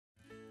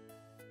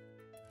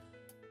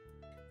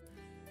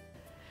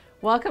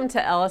Welcome to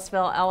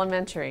Ellisville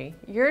Elementary.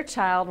 Your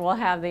child will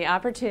have the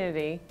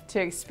opportunity to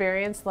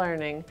experience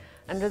learning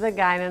under the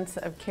guidance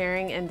of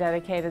caring and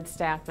dedicated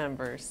staff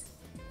members.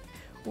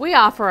 We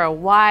offer a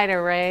wide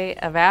array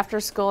of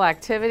after-school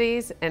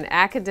activities and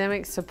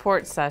academic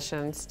support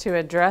sessions to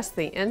address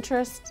the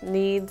interests,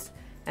 needs,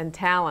 and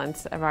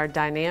talents of our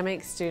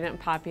dynamic student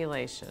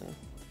population.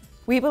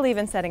 We believe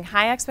in setting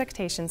high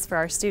expectations for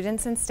our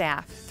students and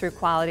staff through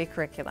quality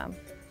curriculum.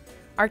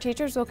 Our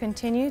teachers will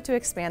continue to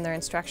expand their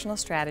instructional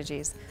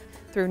strategies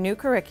through new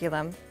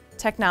curriculum,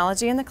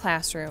 technology in the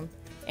classroom,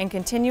 and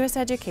continuous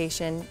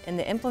education in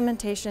the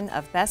implementation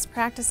of best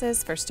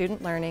practices for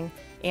student learning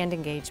and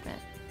engagement.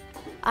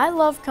 I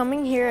love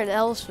coming here at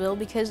Ellisville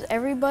because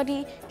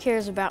everybody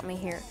cares about me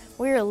here.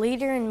 We're a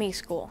leader in me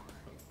school.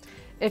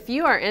 If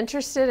you are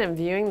interested in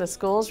viewing the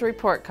school's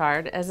report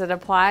card as it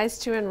applies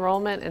to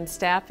enrollment and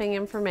staffing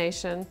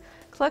information,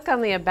 click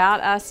on the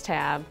About Us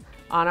tab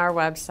on our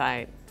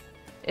website.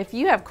 If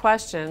you have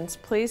questions,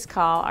 please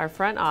call our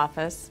front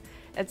office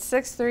at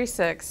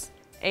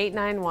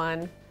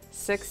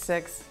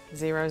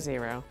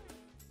 636-891-6600.